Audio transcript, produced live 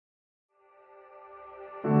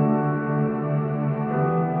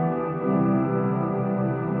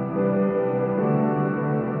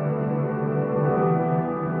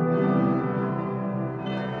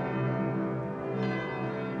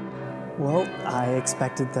I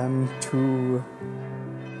expected them to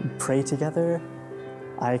pray together.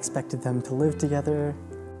 I expected them to live together.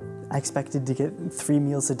 I expected to get 3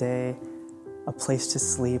 meals a day, a place to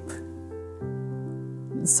sleep,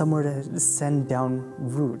 somewhere to send down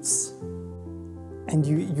roots. And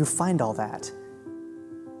you find all that.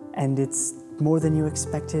 And it's more than you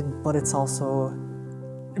expected, but it's also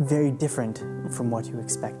very different from what you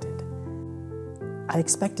expected. I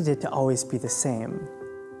expected it to always be the same,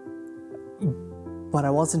 but I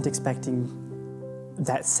wasn't expecting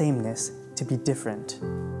that sameness to be different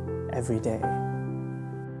every day.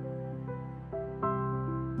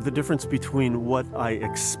 The difference between what I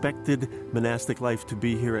expected monastic life to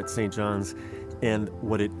be here at St. John's and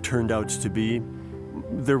what it turned out to be,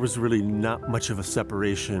 there was really not much of a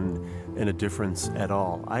separation and a difference at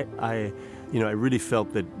all. I really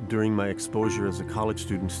felt that during my exposure as a college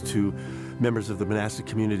student to members of the monastic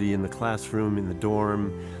community in the classroom, in the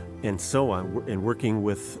dorm, and so on, and working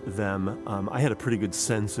with them, I had a pretty good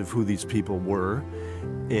sense of who these people were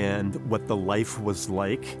and what the life was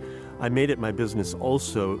like. I made it my business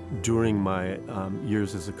also during my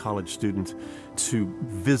years as a college student to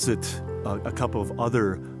visit a couple of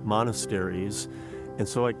other monasteries. And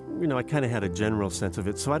so I kind of had a general sense of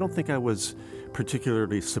it. So I don't think I was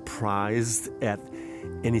particularly surprised at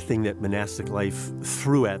anything that monastic life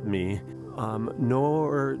threw at me,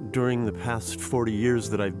 nor during the past 40 years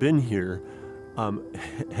that I've been here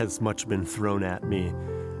has much been thrown at me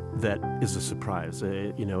that is a surprise.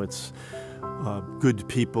 It's good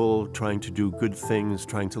people trying to do good things,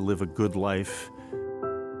 trying to live a good life.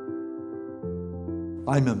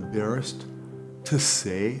 I'm embarrassed to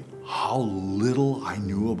say how little I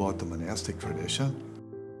knew about the monastic tradition.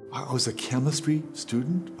 I was a chemistry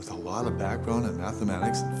student with a lot of background in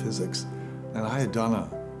mathematics and physics, and I had done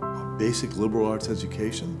a basic liberal arts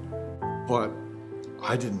education, but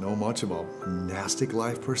I didn't know much about monastic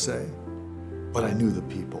life per se, but I knew the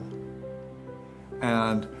people.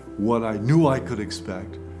 And what I knew I could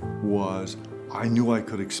expect was, I knew I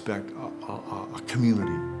could expect a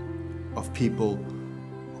community of people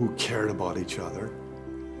who cared about each other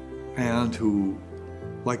and who,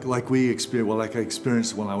 like I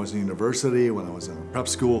experienced when I was in university, when I was in prep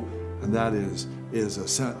school, and that is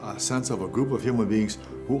a sense of a group of human beings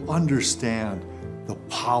who understand the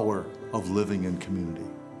power of living in community.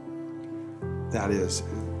 That is,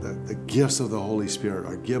 the gifts of the Holy Spirit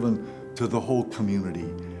are given to the whole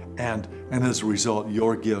community, and as a result,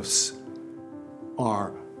 your gifts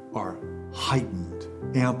are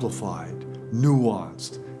heightened, amplified,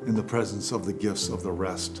 nuanced in the presence of the gifts of the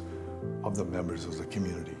rest of the members of the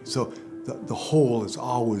community. So the whole is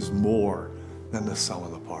always more than the sum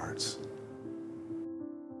of the parts.